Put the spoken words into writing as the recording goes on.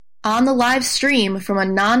On the live stream from a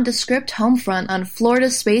nondescript homefront on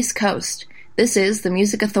Florida's Space Coast, this is the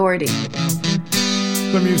Music Authority.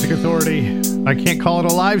 The Music Authority. I can't call it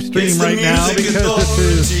a live stream right now because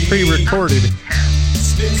this is pre-recorded.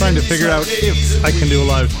 Trying to figure out if I can do a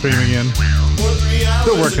live stream again.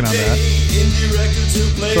 Still working on that.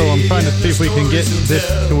 So I'm trying to see if we can get this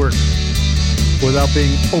to work without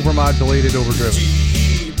being overmodulated, overdriven.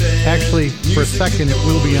 Actually, for a second, it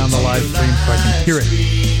will be on the live stream so I can hear it.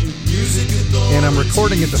 And I'm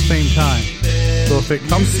recording at the same time. So if it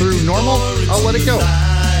comes through normal, I'll let it go.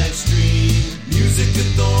 Music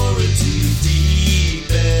Authority, deep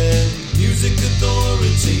end. Music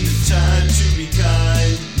Authority, time to be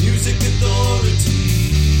kind. Music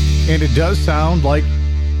Authority. And it does sound like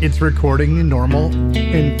it's recording in normal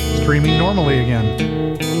and streaming normally again.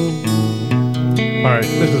 Alright,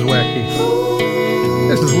 this is wacky.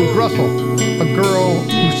 This is Luke Russell, a girl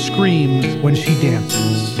who screams when she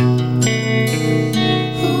dances.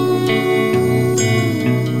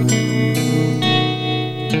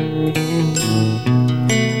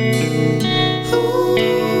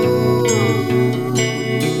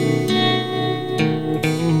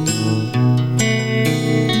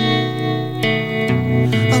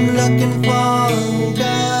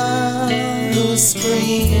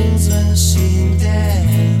 Screams when she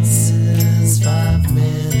dances. 5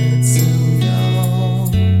 minutes ago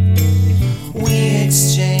we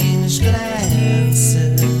exchanged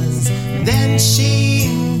glances, then she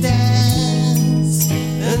danced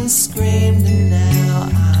and screamed, and now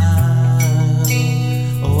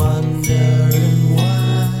I'm wondering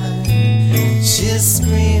why she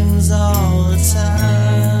screams all the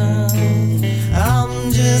time.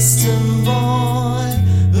 I'm just a boy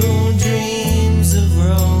who dreams of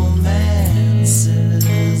romances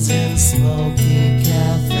in smoky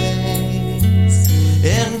cafes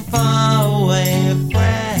in faraway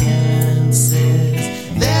Francis.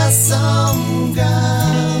 There's some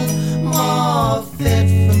girl more fit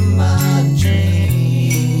for my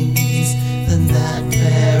dreams than that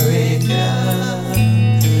very girl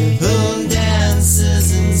who dances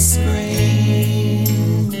and screams.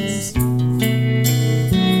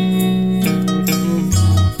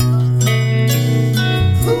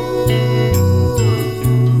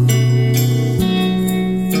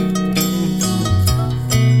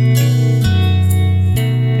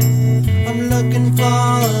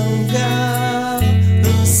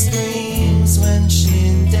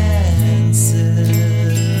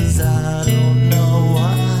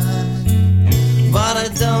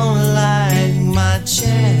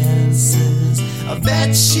 I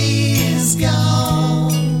bet she's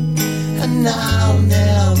gone, and I'll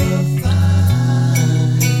never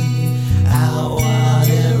find out what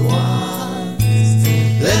it was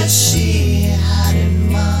that she had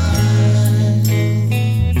in mind.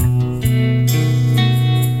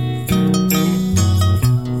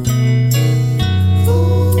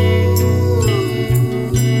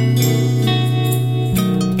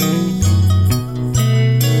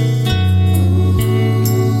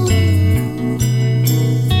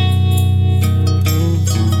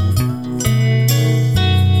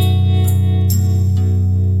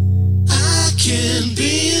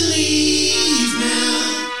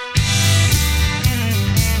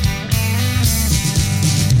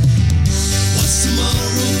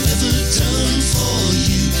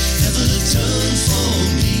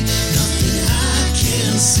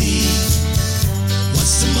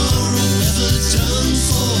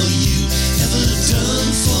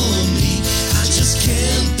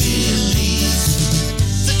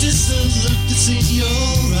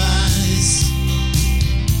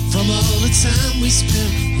 Time we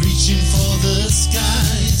spent reaching for the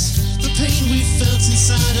skies, the pain we felt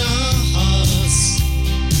inside our hearts,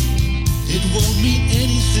 it won't mean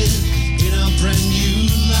anything in our brand new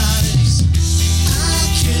lives. I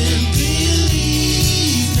can't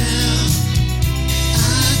believe now,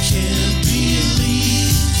 I can't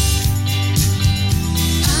believe,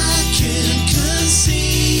 I can't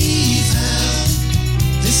conceive how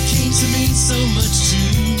this came to mean so much to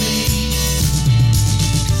me.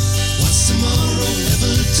 Tomorrow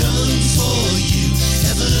ever done for you,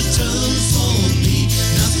 ever done for me,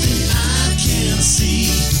 nothing I can see.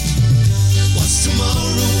 What's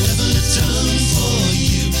tomorrow ever done for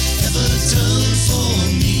you, ever done for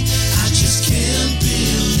me?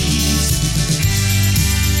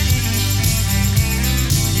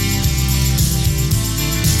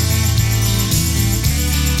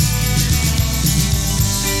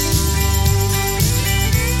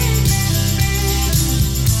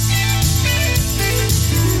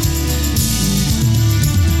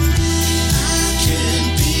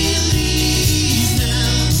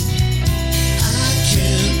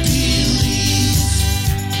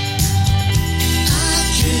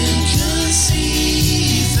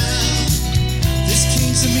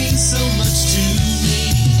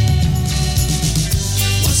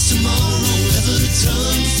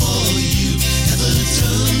 done for you, ever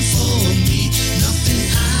done for me, nothing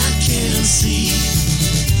I can see.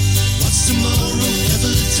 What's tomorrow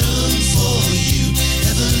ever done for you,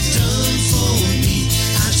 ever done for me,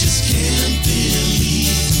 I just can't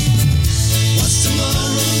believe. What's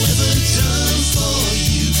tomorrow ever done for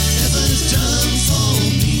you, ever done for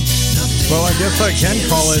me, nothing. Well, I guess I can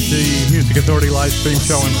call it the Music Authority live stream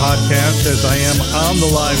show and podcast, as I am on the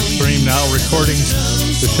live stream now, recording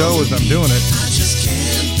the show as I'm doing it.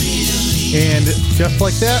 And just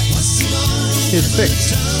like that, it's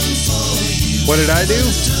fixed. What did I do?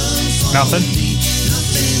 Nothing.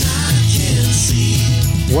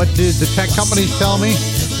 What did the tech companies tell me?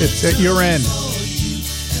 It's at your end.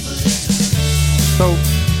 So,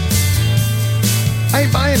 I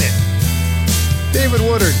ain't buying it. David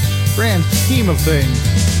Woodard, Grand Scheme of Things.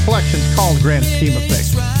 Collection's called Grand Scheme of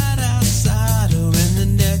Things. Right outside or in the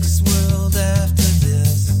next world after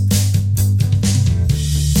this.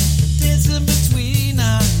 Dancing between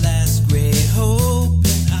our last great hope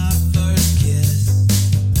and our first kiss.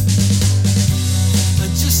 I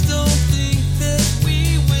just don't think that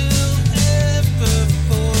we will ever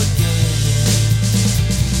forget.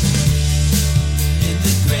 In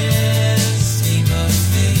the grand scheme of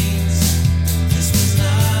things, this was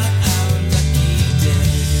not our lucky day.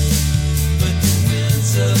 But the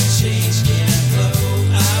winds of change can't blow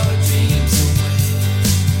our dreams away.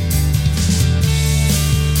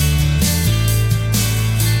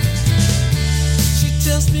 She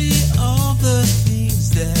tells me all the things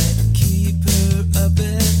that keep her up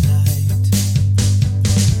at night,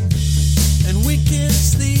 and we can't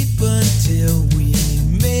sleep until we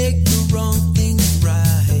make the wrong things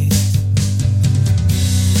right.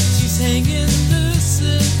 She's hanging loose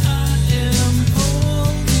and I am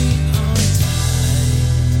holding on tight.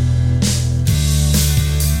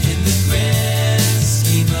 In the grand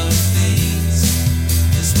scheme of things,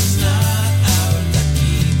 this was not our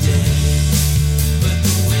lucky day. But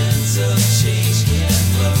the winds of change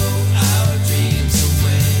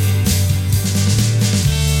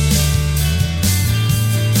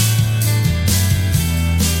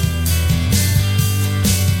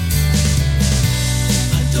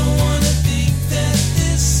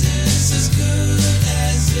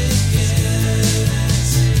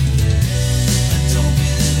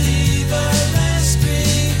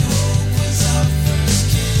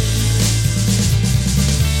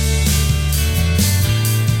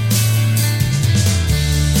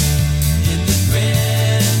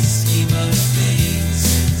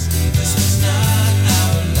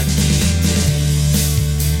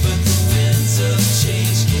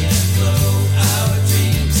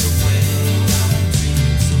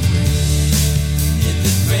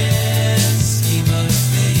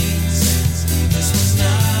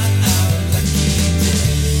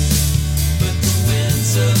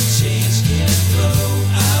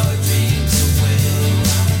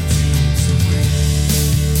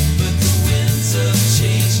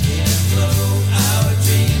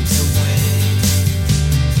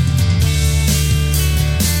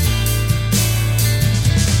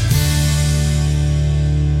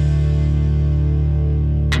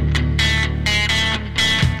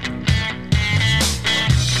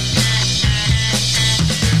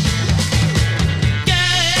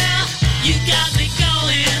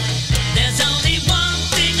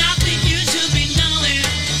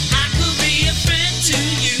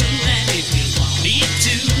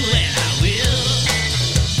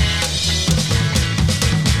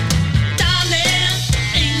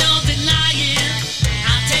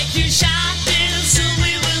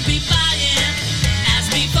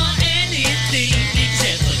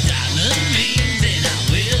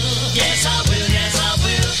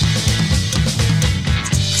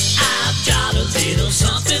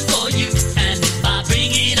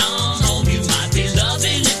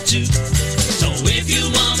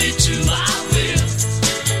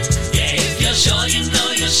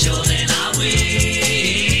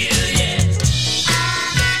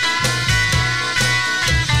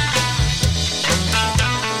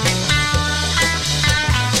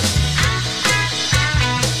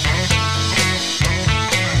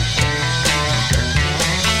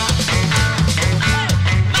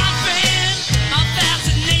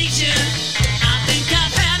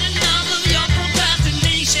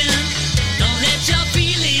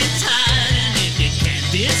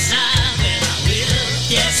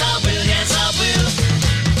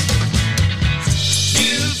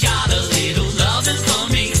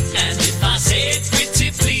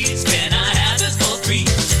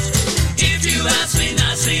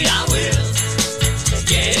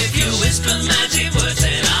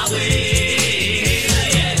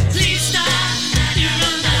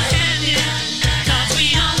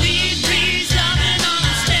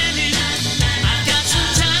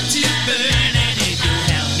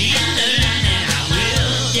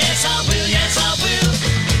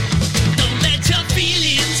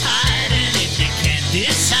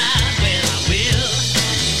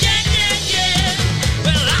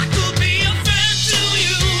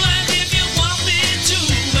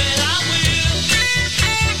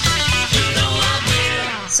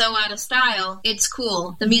style, it's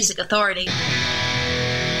cool. The Music Authority.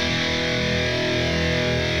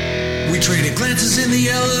 We traded glances in the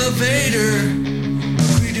elevator.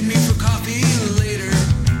 Greeted me for coffee later.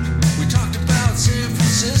 We talked about San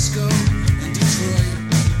Francisco and Detroit.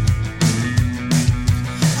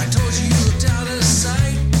 I told you you looked out of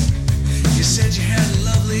sight. You said you had a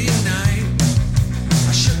lovely night.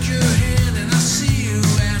 I shook your hand and I'll see you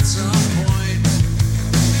at some point.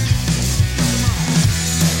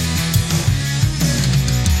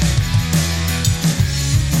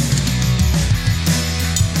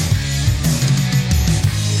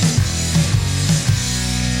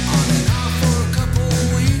 On and off for a couple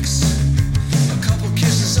weeks, a couple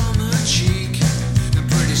kisses on the cheek, and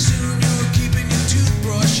pretty soon you were keeping your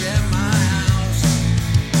toothbrush at my house.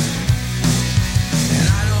 And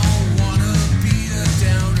I don't wanna be a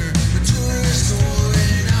downer, a tourist or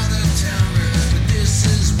an out-of-towner, but this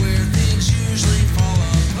is where things usually fall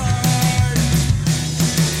apart.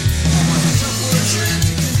 I want this upward trend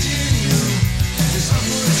to continue, this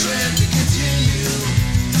upward trend to continue,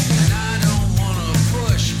 and I don't wanna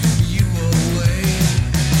push you away.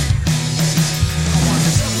 I want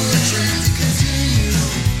this upward trend to continue,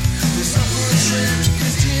 this upward trend to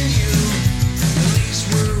continue. At least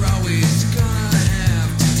we're always gonna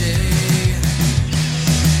have today.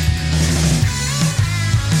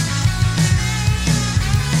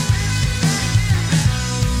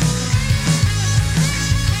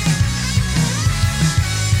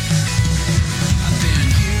 I've been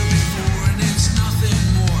here before and it's nothing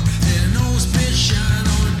more than a nose pit shine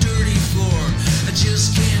on a dirty floor. I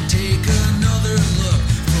just can't take another look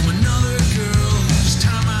from another girl whose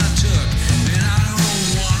time I took. And I don't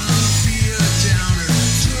wanna be a downer,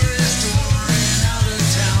 tourist or an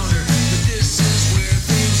out-of-towner, but this is where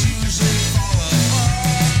things usually fall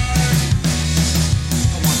apart.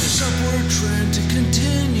 I want this upward trend to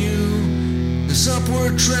continue, this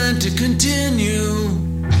upward trend to continue.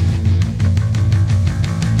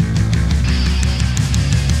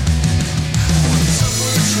 This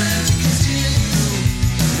upward trend to continue,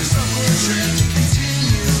 this upward trend to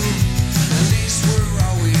continue. At least we're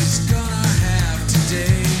always gonna have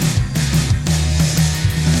today.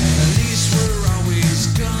 At least we're always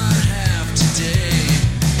gonna have today.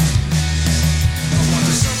 I want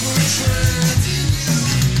this upward trend,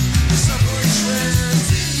 this upward trend,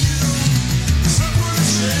 this upward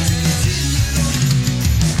trend.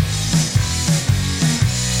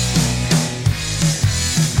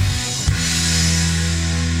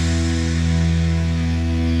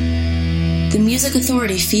 The Music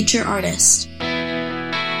Authority feature artist. Oh,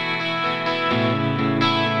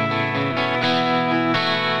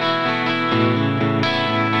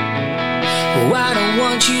 I don't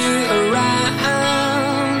want you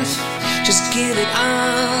around. Just give it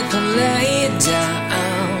up and lay it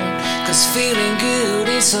down. 'Cause feeling good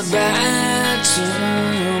is so bad to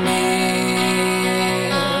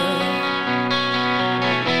me.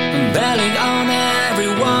 I'm bailing on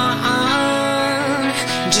everyone.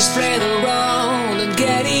 Just play the role and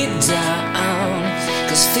get it down.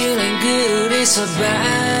 'Cause feeling good is so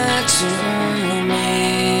bad to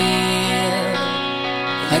me.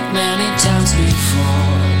 Like many times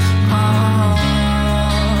before,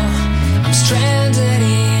 I'm stranded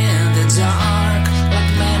in the dark.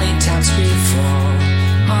 Like many times before,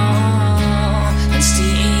 and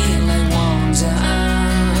still I wander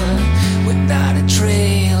without a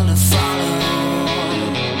trail to follow.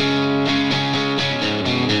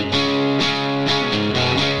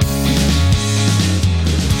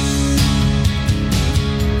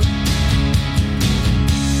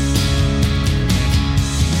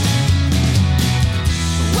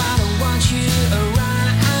 I don't want you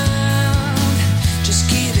around. Just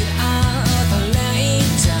give it up and lay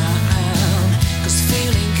it down. 'Cause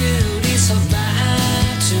feeling good is so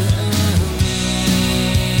bad to me.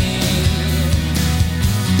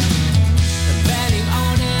 Betting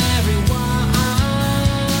on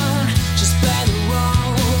everyone. Just play the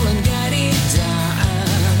role and get it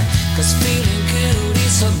done. 'Cause feeling good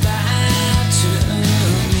is so bad to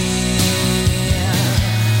me.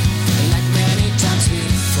 Like many times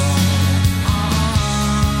before,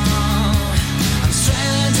 I'm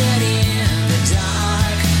stranded in the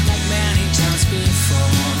dark. Like many times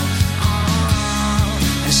before,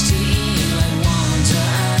 and still I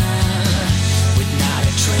wander without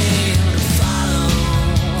a trail to follow.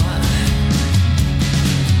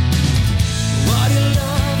 What you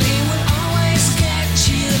love, it will always get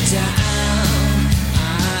you down.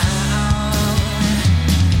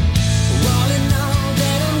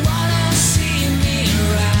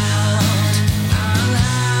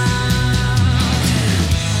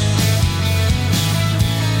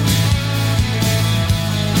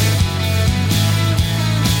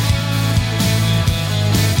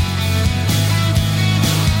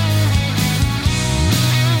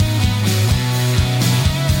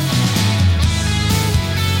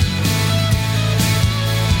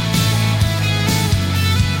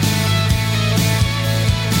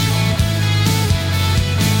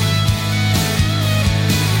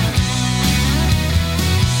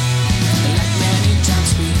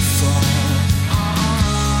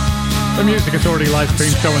 The Music Authority live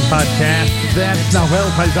stream show and podcast. That's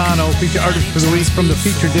Noel Paisano, feature artist for the week from the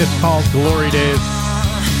feature disc called Glory Days.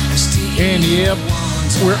 And yep,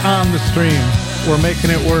 we're on the stream. We're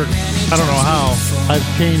making it work. I don't know how. I've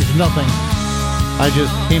changed nothing. I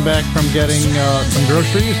just came back from getting some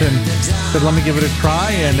groceries and said, let me give it a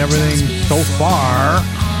try, and everything so far,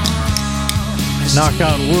 knock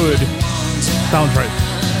on wood, sounds right.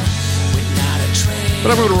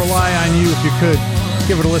 But I'm going to rely on you if you could.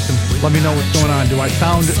 Give it a listen. Let me know what's going on. Is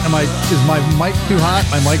my mic too hot?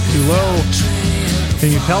 My mic too low?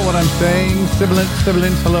 Can you tell what I'm saying? Sibilance,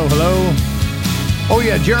 hello. Oh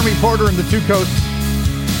yeah, Jeremy Porter and the Two Coats.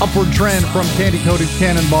 Upward Trend from Candy Coated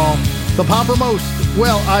Cannonball. The Poppermost,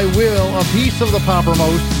 well, I will. A piece of the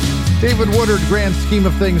Poppermost. David Woodard, Grand Scheme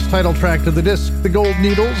of Things, title track to the disc. The Gold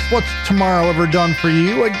Needles, What's Tomorrow Ever Done For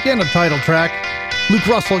You? Again, a title track. Luke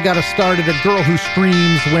Russell got us started, A Girl Who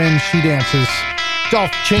Screams When She Dances.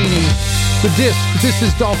 Dolph Chaney, the disc. This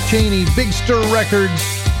is Dolph Chaney, Big Stir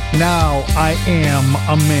Records. Now I Am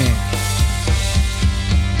a Man.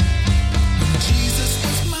 Jesus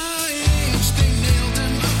was my age, they nailed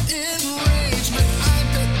him up in rage, but I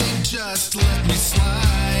bet they just let me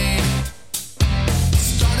slide.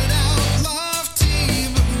 Started out lofty,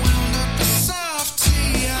 but wound up a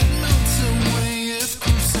softy. I'd melt away if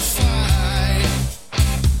crucified.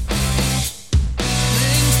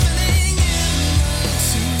 Lengthening in the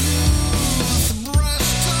tooth,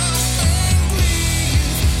 brushed off angry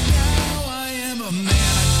youth. Now I am a man,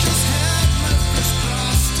 I just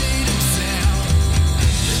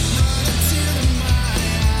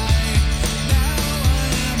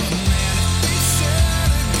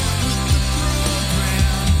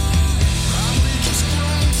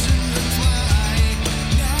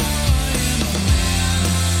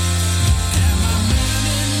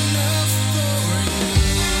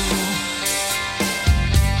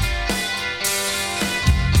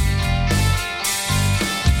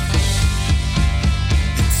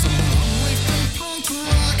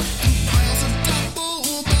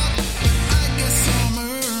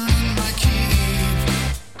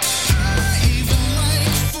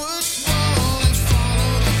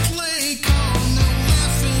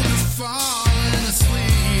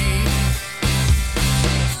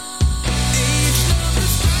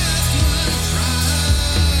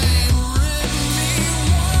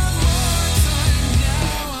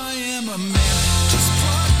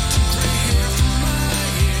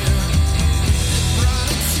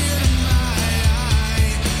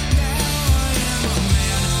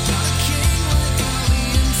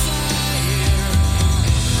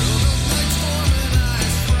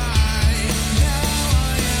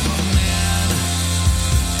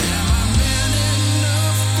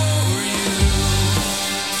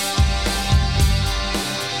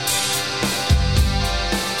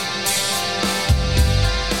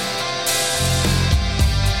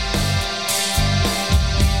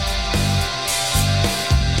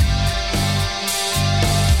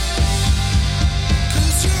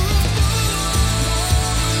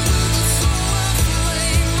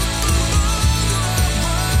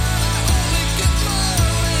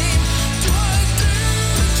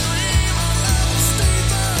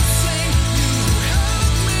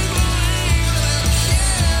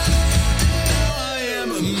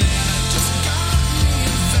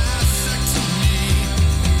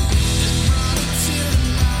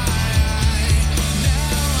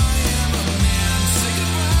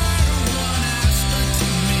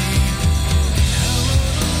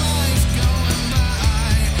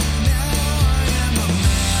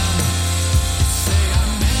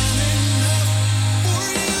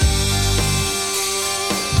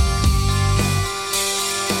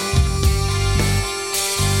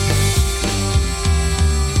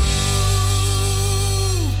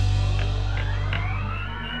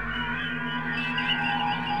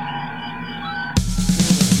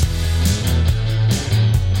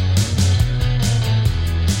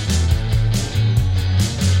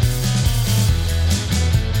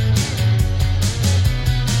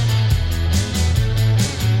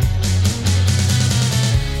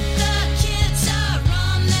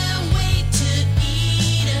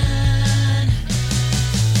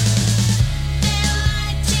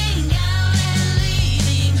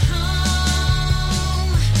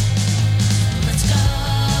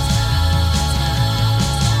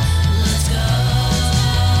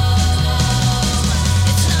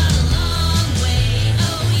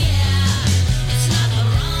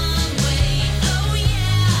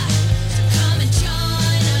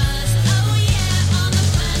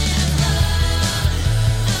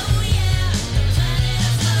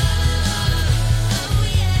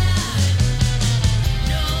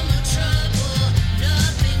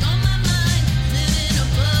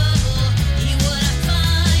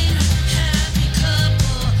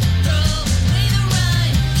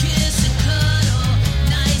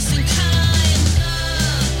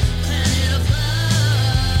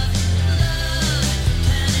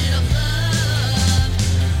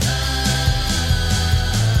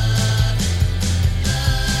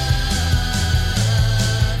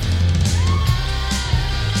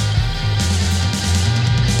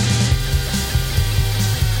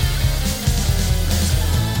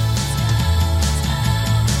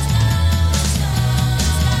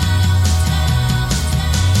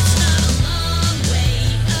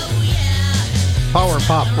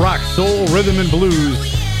pop, rock, soul, rhythm, and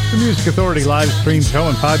blues. The Music Authority live stream show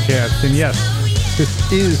and podcast. And yes,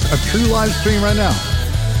 this is a true live stream right now.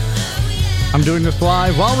 I'm doing this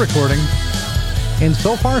live while recording. And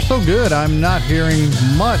so far, so good. I'm not hearing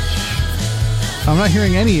much. I'm not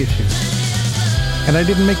hearing any issues. And I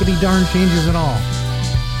didn't make any darn changes at all.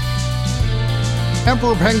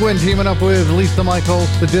 Emperor Penguin teaming up with Lisa Michaels.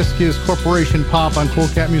 The disc is Corporation Pop on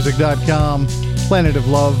CoolCatMusic.com. Planet of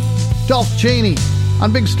Love. Dolph Chaney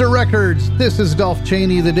on Big Stir Records. This is Dolph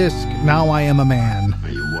Chaney, the disc, Now I Am a Man.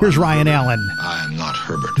 Here's Ryan Allen. I am not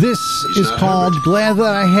Herbert. This is called Herbert. Glad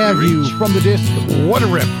That I Have You from the disc What a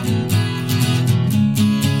Rip.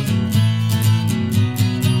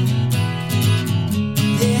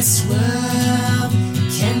 This world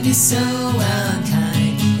can be so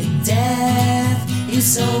unkind, and death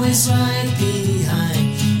is always right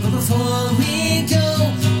behind. But before we go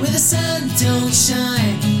where the sun don't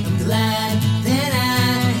shine, I'm glad that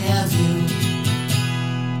I have you.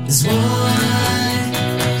 This war,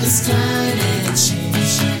 this climate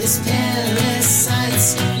change, this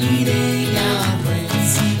parasites eating our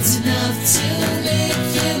brains, it's enough to make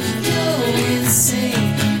you go insane.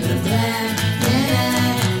 But I'm glad that I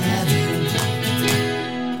have you.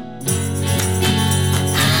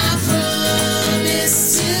 I promise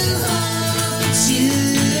to hold you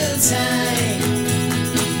tight.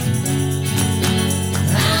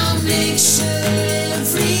 I'll make sure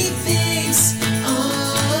everything's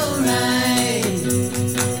alright.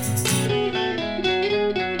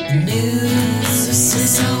 The news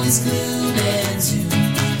is always gloom and doom.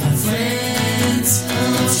 Our friends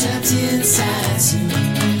all trapped inside too.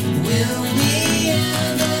 Will we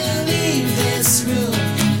ever leave this room?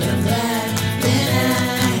 But I'm glad that I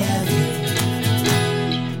have you.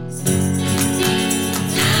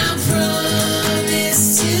 I promise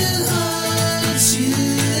to hold you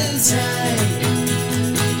tight.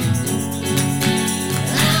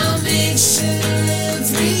 I'll make sure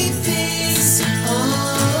everything's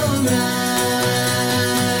alright.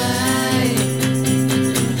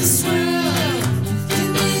 This world can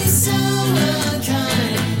be so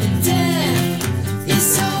unkind, and death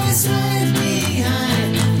is always right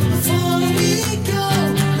behind. But before we go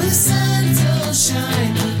where the sun don't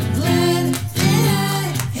shine, I'm glad that I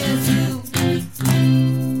have you.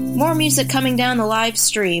 More music coming down the live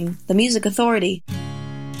stream. The Music Authority.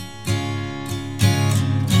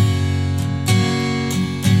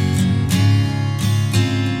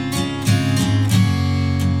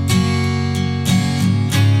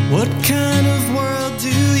 What kind of world do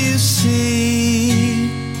you see?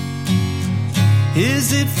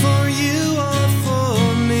 Is it for you or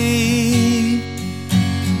for me?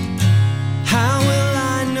 How will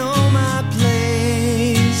I know my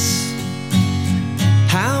place?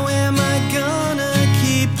 How am I gonna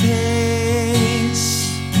keep pace?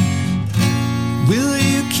 Will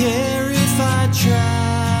you care if I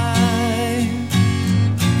try?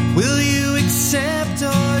 Will you accept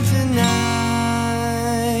or deny?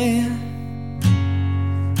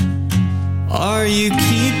 Are you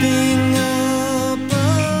keeping up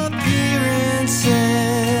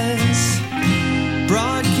appearances?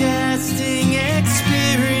 Broadcasting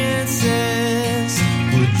experiences?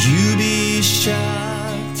 Would you be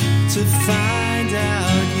shocked to find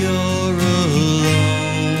out you're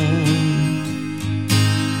alone?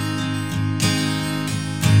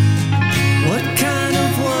 What kind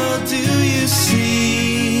of world do you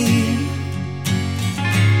see?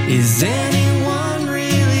 Is anyone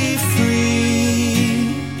really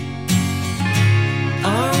free?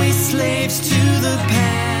 Are we slaves to the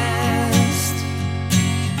past?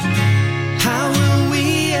 How will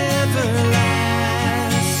we ever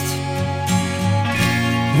last?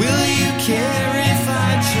 Will you care if I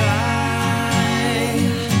try?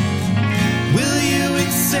 Will you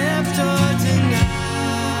accept or deny?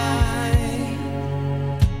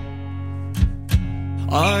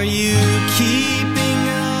 Are you keeping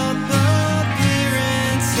up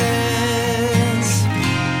appearances?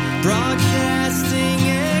 Broadcasting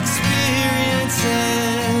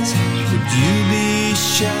experiences? Would you be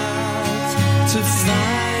shocked to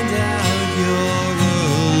find out you're alone?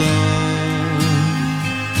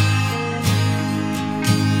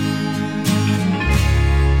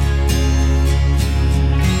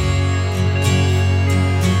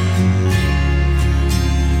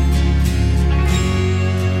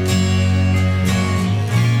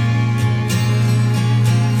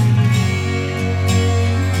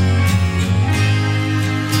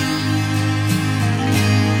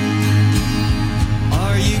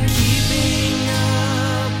 Are you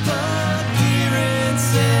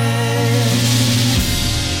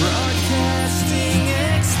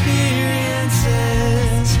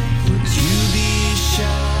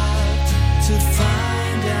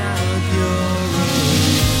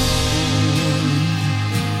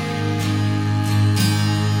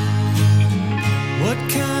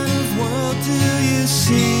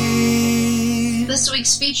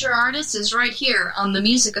week's feature artist is right here on The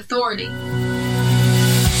Music Authority.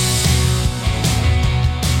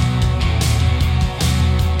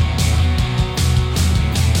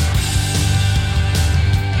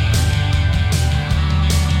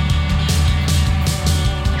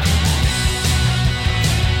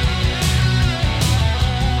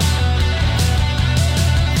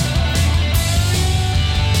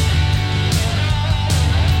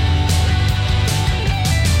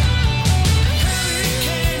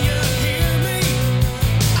 Can you hear me?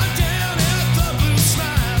 I'm down at the blue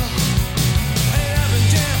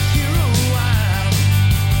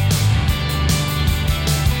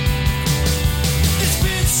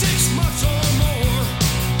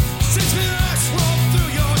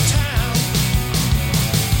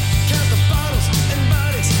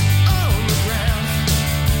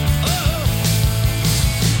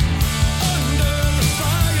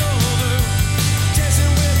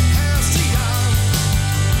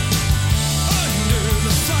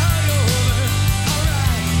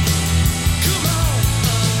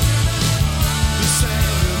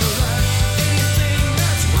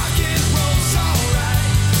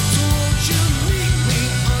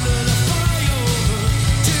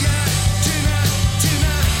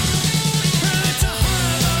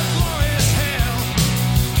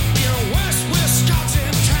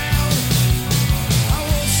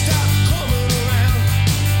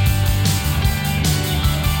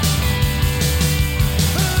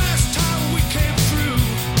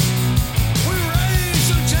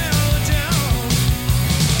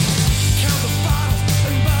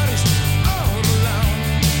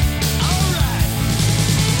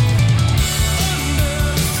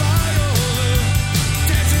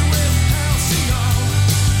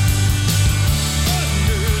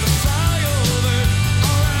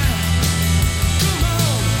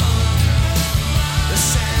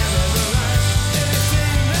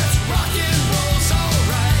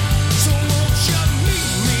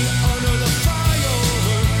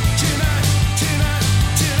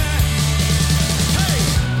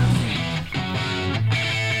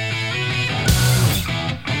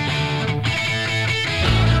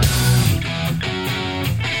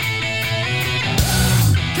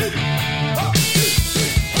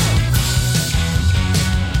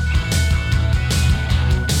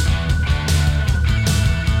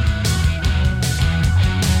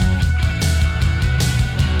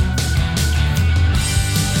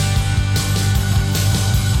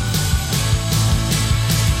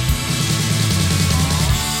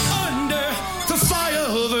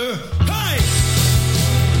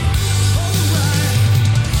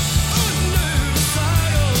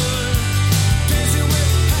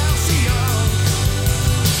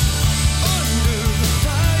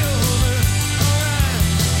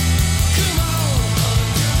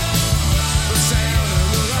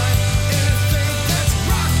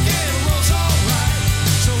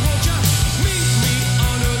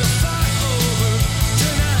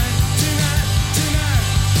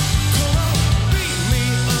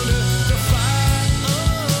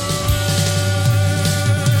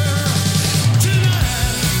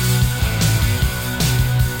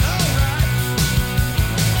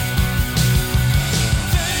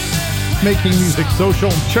making music social,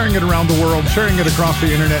 sharing it around the world, sharing it across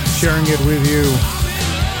the internet, sharing it with you.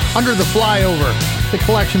 Under the Flyover, the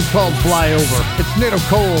collection's called Flyover. It's NATO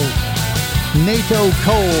Coles,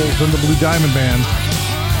 and the Blue Diamond Band.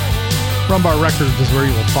 Rumbar Records is where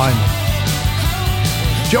you will find them.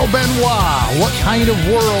 Joe Benoit, What Kind of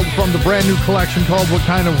World, from the brand new collection called What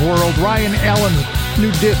Kind of World. Ryan Allen's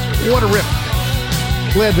new disc, What a Rip.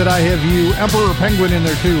 Glad That I Have You. Emperor Penguin in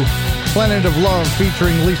there too. Planet of Love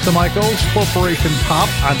featuring Lisa Michaels. Corporation Pop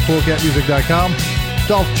on FullCatMusic.com.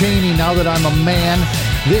 Dolph Chaney, Now That I'm a Man.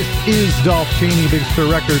 This is Dolph Chaney, Big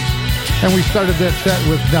Stir Records. And we started that set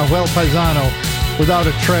with Noel Paisano, Without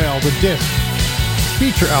a Trail, the disc.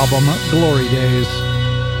 Feature album, Glory Days.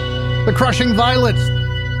 The Crushing Violets,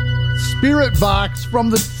 Spirit Box from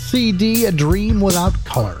the CD, A Dream Without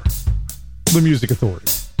Color. The Music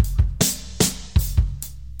Authority.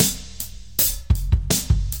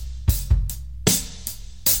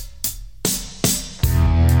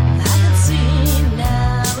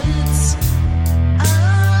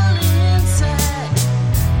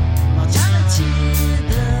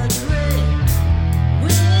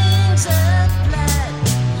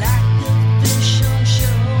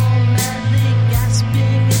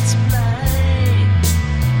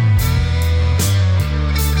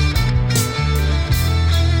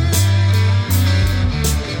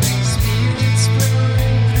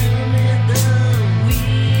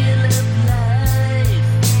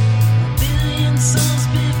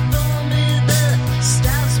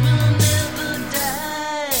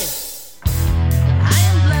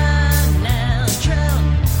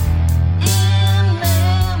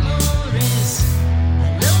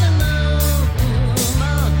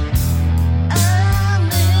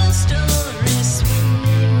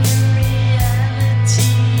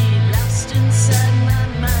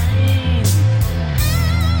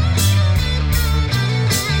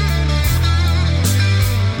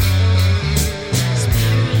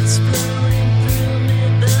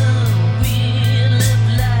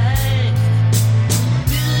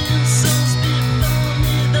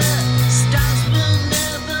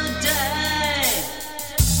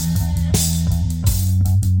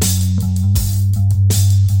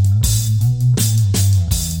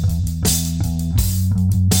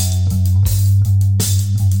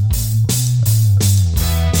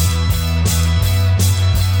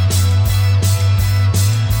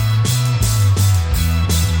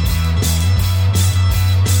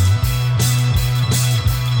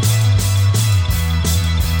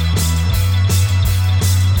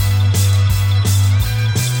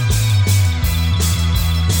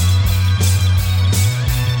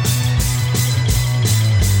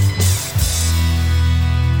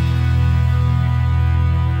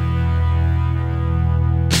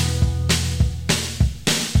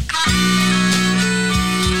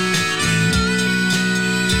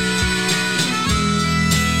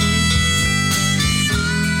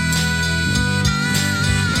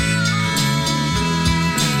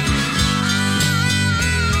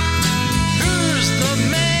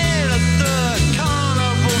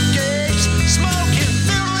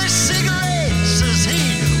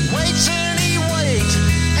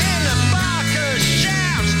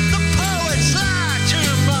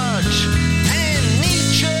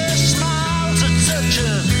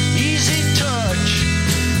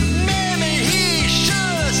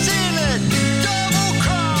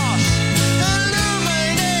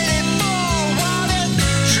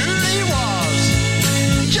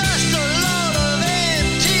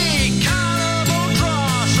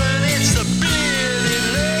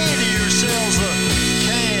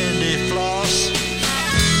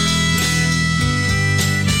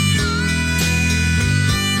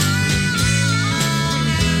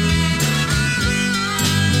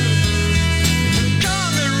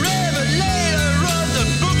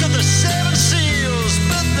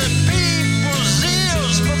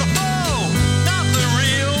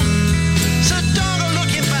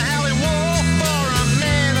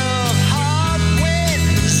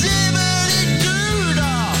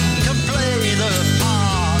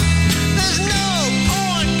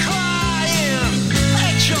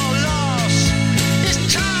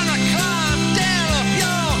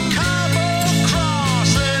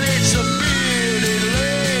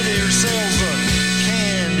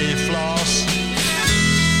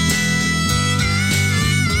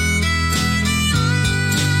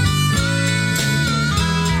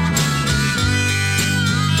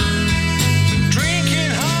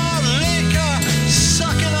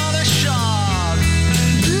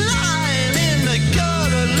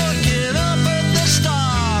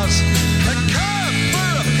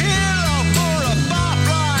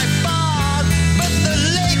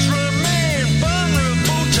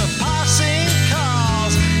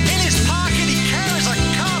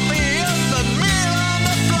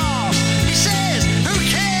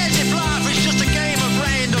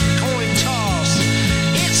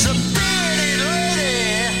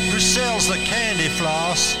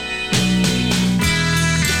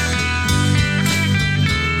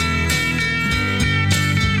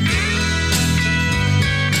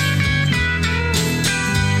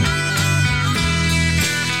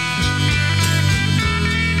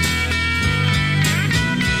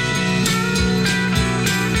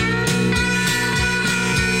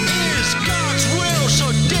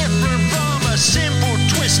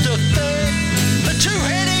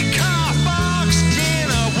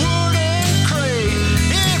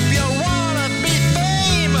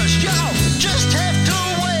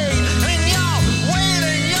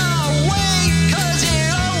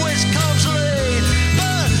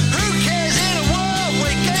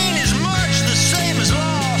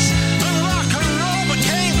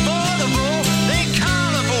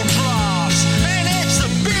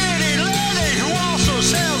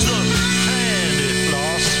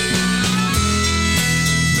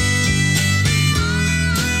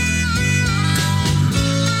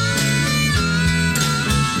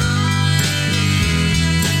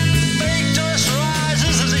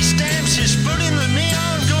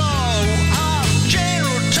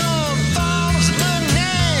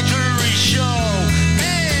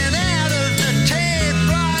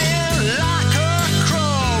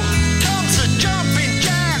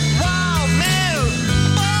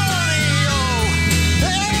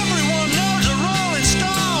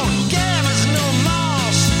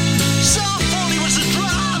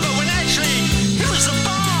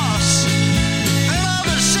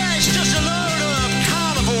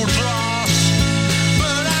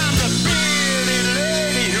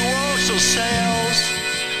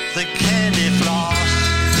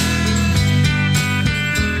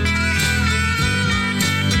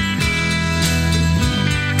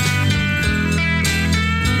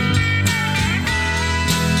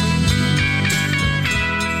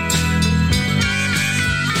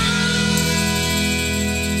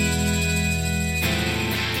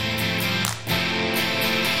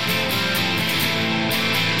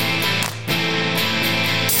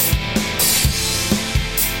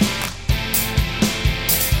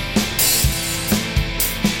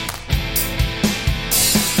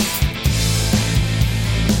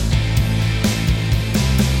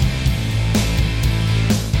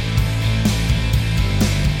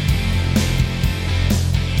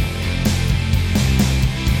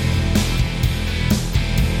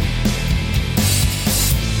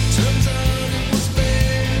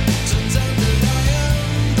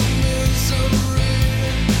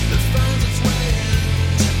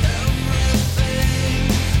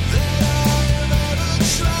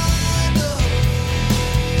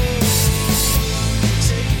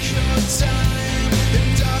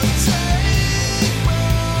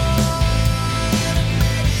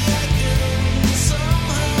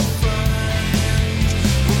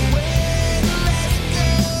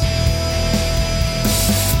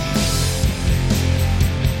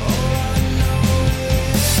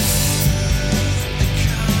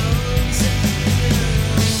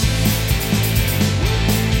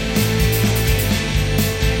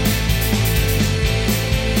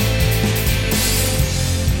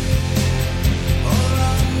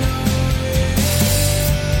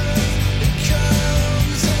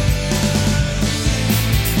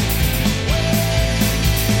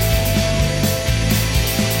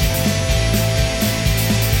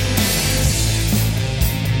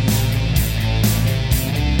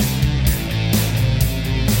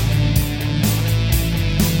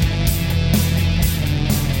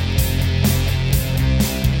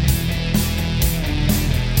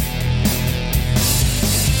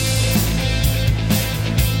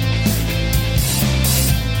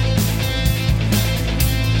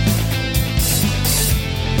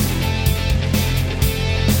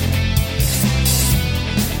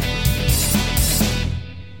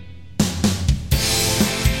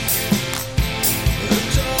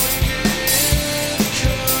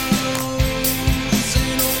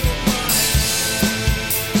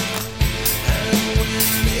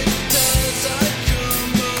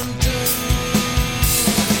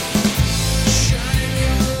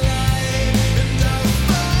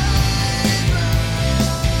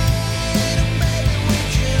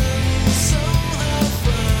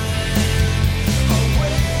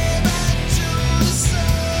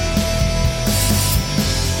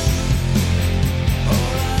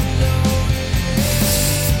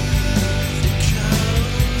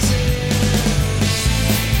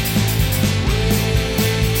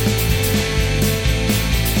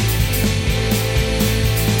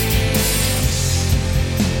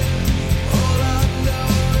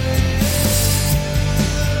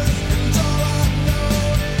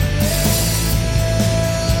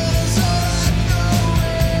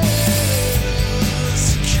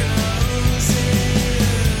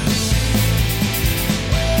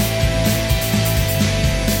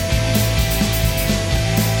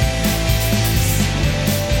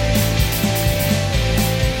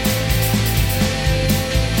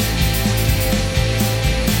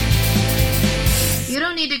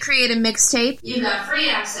 need to create a mixtape, you've got free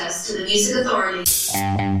access to the Music Authority.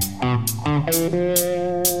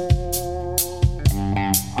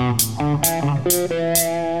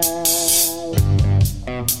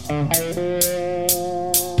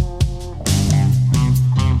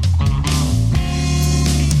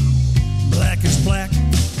 Black is black,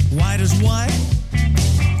 white is white,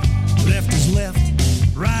 left is left,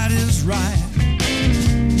 right is right.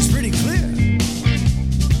 It's pretty clear,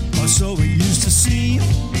 or so it used to seem.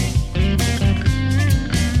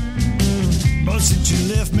 But since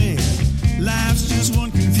you left me, life's just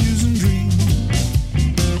one confusing dream.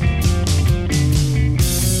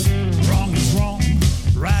 Wrong is wrong,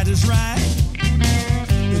 right is right.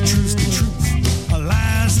 The truth, a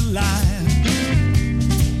lie's a lie.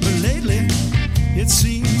 But lately, it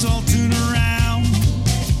seems all turned around.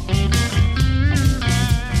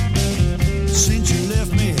 Since you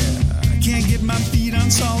left me, I can't get my feet on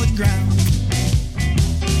solid ground.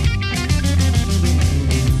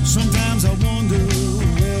 Sometimes I wonder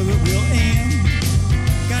where it will end.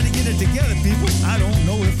 Gotta get it together, people. I don't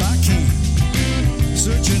know if I can.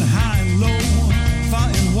 Searching high and low, far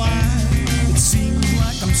and wide. It seems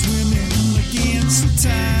like I'm swimming against the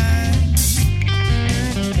tide.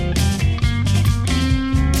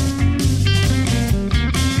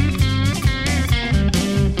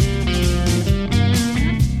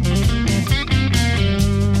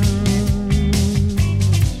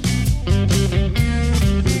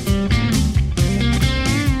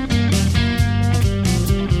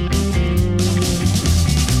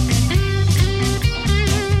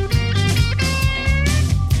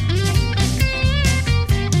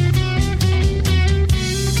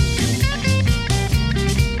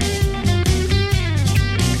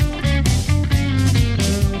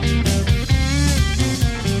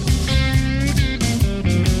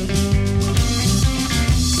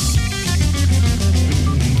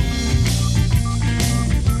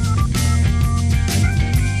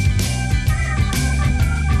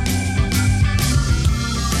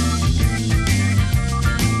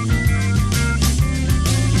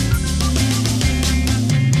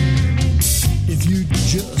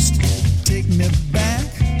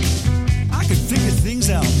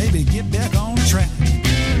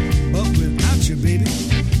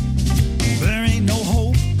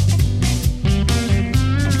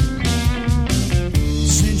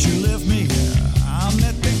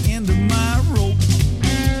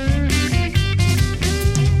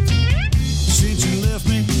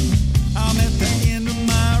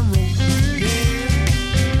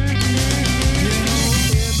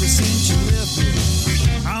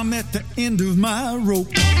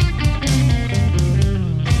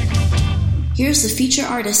 Here's the feature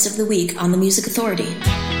artist of the week on the Music Authority.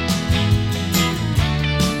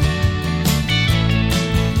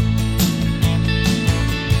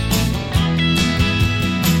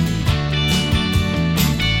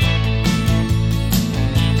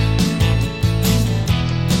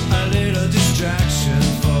 A little distraction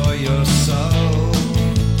for your soul.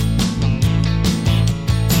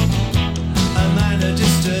 A minor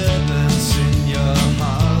disturbance in your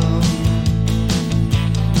home.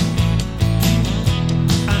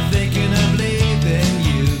 I'm thinking of leaving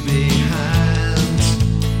you behind.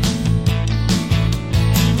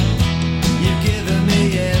 You've given me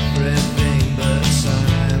everything but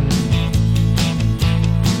time.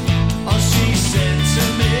 Oh, she said to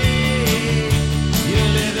me,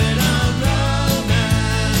 you're living on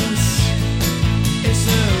romance. It's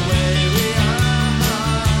the way we are,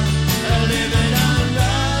 living on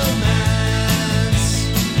romance.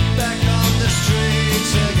 Back on the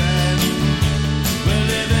streets again, we're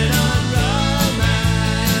living on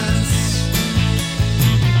romance.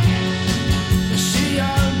 She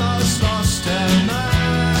almost lost her mind.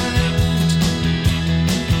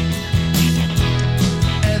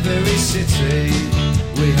 Every city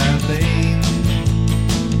we have been,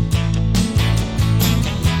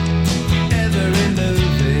 every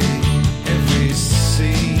movie, every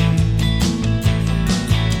scene,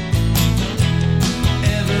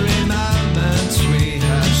 every moment we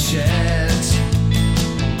have shared,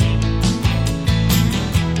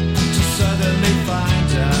 to suddenly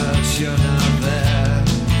find out you're not there.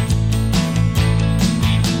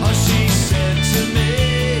 Oh, she said to me,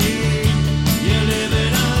 you're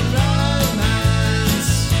living on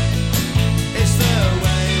romance.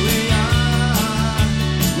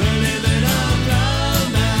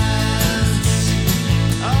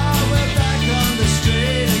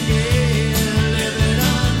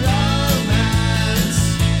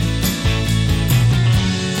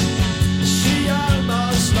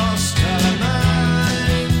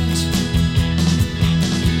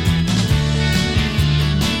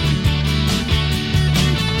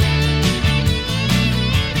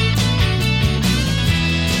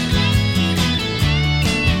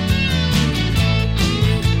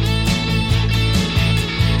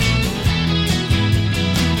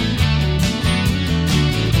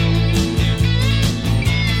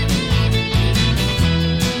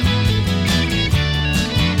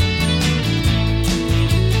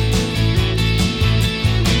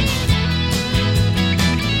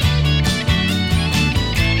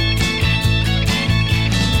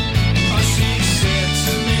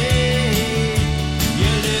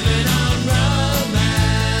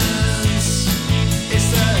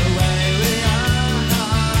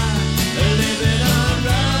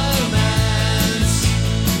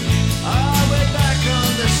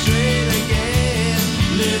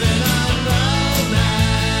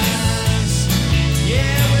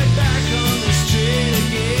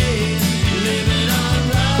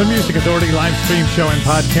 The Music Authority live stream show and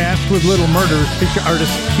podcast with Little Murders feature artist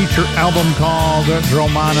feature album called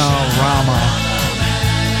Dromana Rama.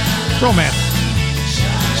 Romance.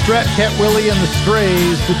 Strat Cat Willie and the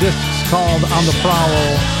Strays, the disc's called On the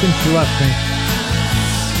Prowl, Since You Left Me.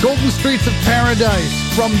 Golden Streets of Paradise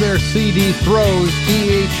from their CD Throws,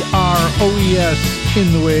 EHROES,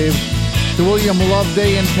 In the Waves. The William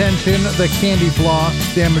Loveday Intention, The Candy Floss,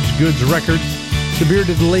 Damaged Goods Records. The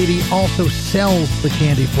Bearded Lady also sells the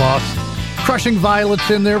Candy Floss. Crushing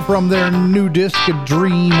Violets in there from their new disc, A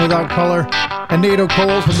Dream Without Color. And NATO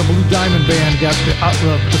Coles from the Blue Diamond Band got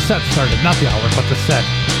the set started. Not the hour, but the set.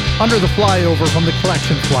 Under the Flyover from the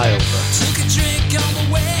collection Flyover. Took a drink on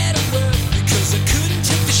the way to work because I couldn't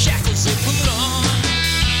take the shackles they put on.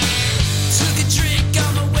 Took a drink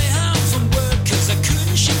on the way home from work because I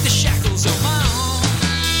couldn't shake the shackles on my own.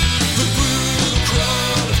 The brutal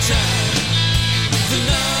crawl of time, the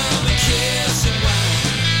numb and kiss and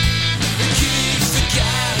wine, it keeps the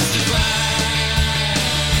gods divine.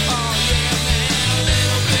 Oh yeah, man, a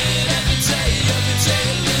little bit every day, a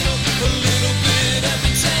little bit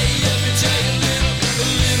every day, a little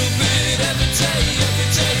bit every day, a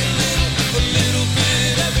little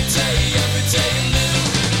bit every day, a little.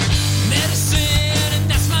 Medicine, and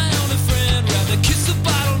that's my only friend. Rather kiss the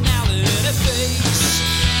bottle now than a face.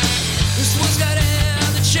 This one's got air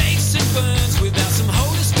that shakes and burns without some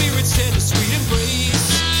Holy Spirit's tender sweet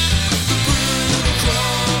embrace. The brutal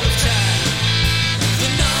crawl of time, the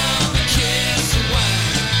numb and kiss and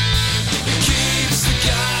wine, it keeps the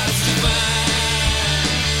gods divine.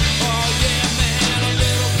 Oh yeah, man, a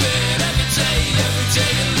little bit every day, a little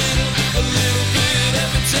bit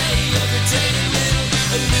every day, a little bit every day,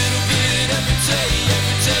 a little bit every day,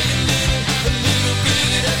 a little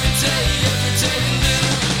bit every day, a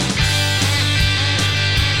little.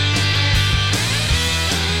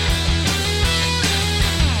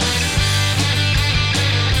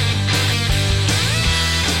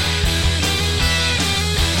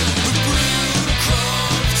 The brutal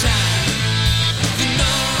crawl of time, the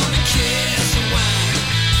numb and kiss and wine,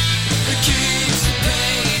 it keeps the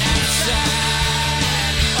pain outside.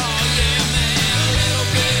 Oh yeah, man, a little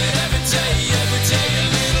bit every day, a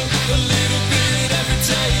little bit every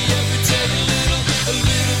day, a little bit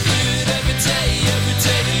every day,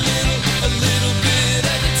 a little bit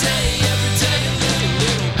every day, a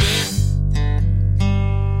little bit.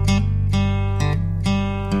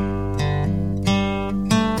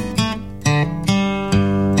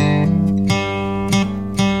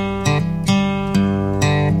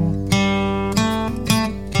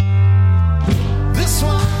 This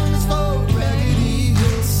one is for Raggedy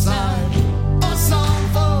Hillside, a song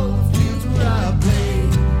for the fields where I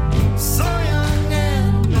played. So young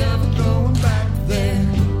and never going back there.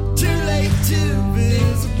 Too late to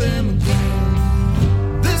visit them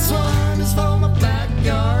again. This one is for my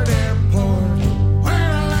backyard airport,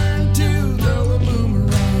 where I learned to throw a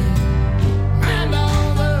boomerang. And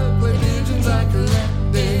all the play pigeons I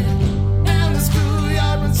collected, and the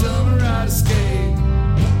schoolyard when summer I'd escape.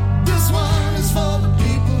 This one is for the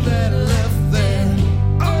people that left there.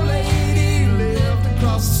 Old lady lived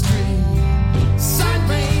across the street. Side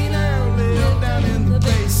painter lived down in the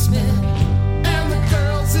basement. And the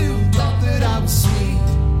girls who thought that I was sweet.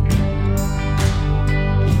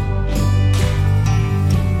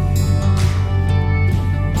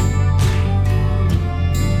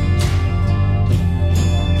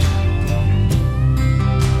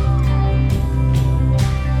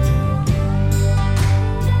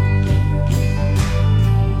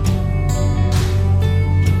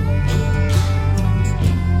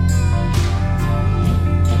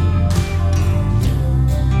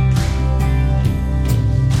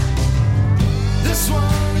 This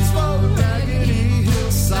one is for the Raggedy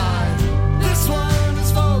Hillside. This one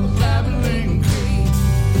is for the Babbling Creek.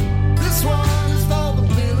 This one is for the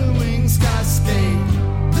billowing skyscape.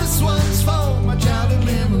 This one's for my childhood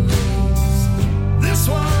memories. This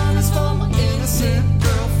one is for my innocent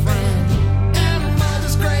girlfriend and her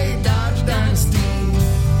mother's great Dodge Dynasty.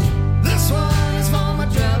 This one is for my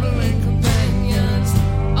traveling companions,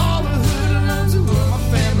 all the hoodlums who were my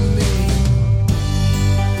family.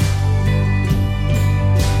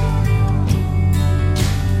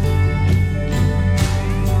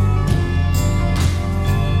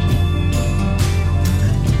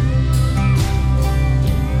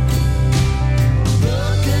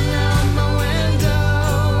 Looking out my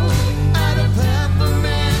window at a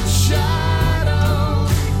peppermint shadow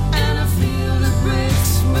and a field of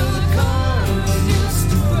bricks where the cars used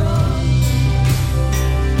to run.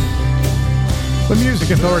 The Music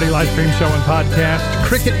Authority live stream show and podcast.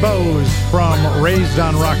 Cricket Bows from Raised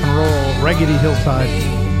on Rock and Roll, Raggedy Hillside.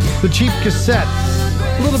 The Cheap Cassette,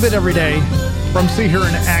 a little bit every day. From See Her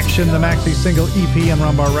in Action, the maxi single EP on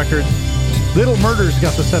Rumbar Records. Little Murders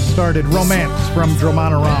got the set started. Romance from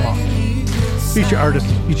Dromanorama. Feature artist,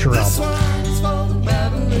 feature album.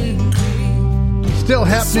 Still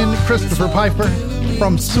happening, Christopher Pfeiffer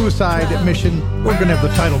from Suicide Mission. We're going to have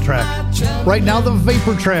the title track. Right now, the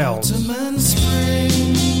Vapor Trails.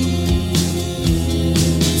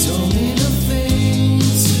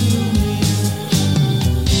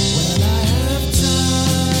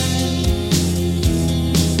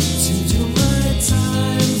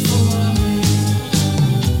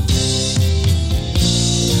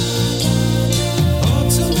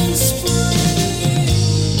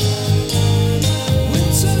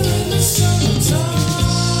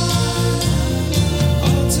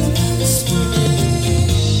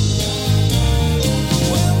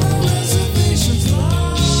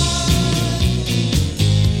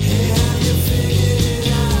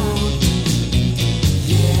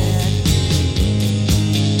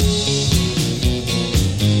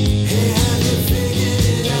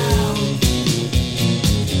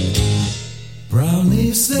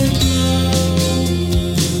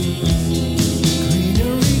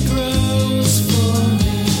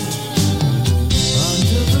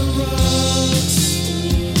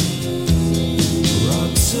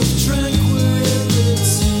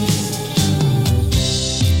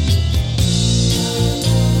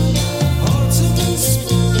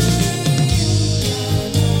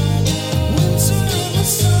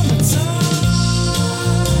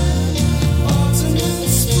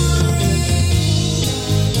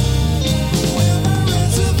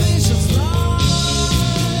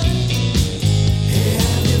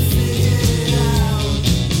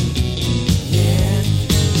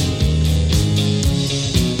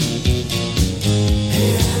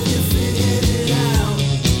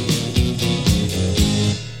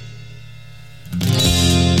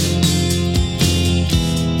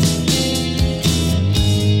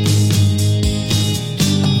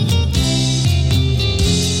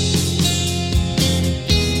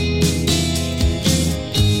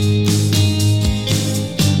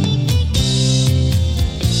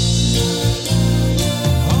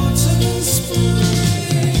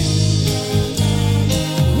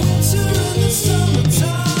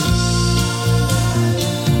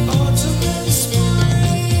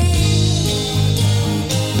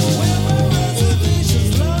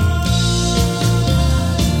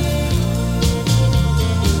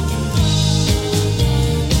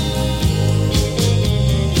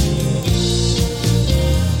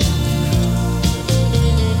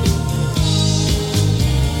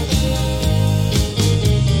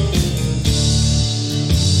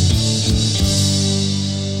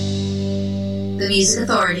 Music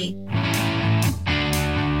Authority.